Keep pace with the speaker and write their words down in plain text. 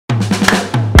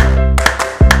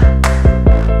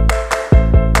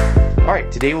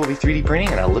Today we'll be 3D printing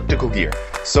an elliptical gear.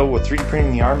 So we'll 3D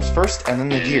printing the arms first and then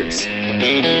the gears.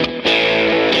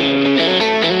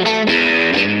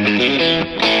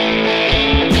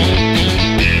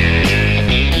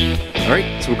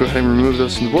 Alright, so we'll go ahead and remove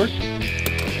those from the board.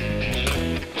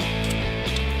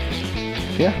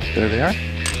 Yeah, there they are.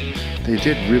 They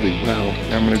did really well.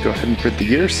 Now I'm going to go ahead and print the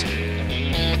gears.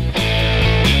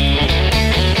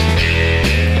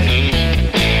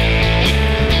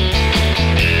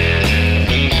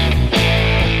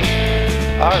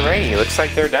 Alrighty, looks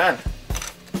like they're done.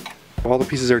 All the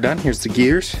pieces are done. Here's the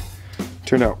gears.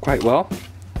 Turned out quite well.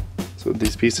 So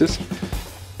these pieces.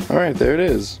 Alright, there it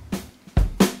is.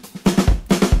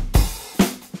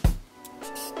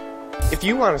 If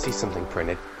you want to see something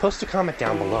printed, post a comment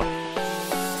down below.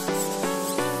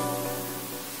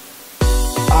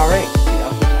 Alright, the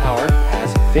output power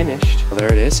has finished. Well,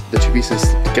 there it is. The two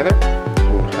pieces together.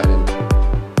 Oh,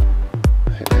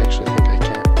 I actually think I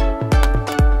can.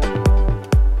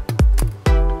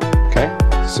 Okay,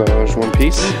 so there's one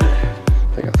piece.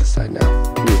 I got this side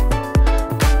now.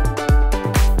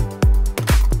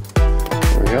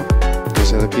 There we go.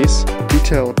 There's the other piece.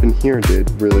 Detail up in here did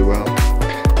really well.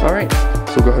 Alright,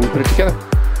 so we'll go ahead and put it together.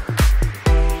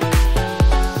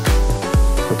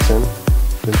 Clips in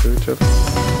into each other.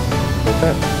 Like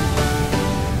that.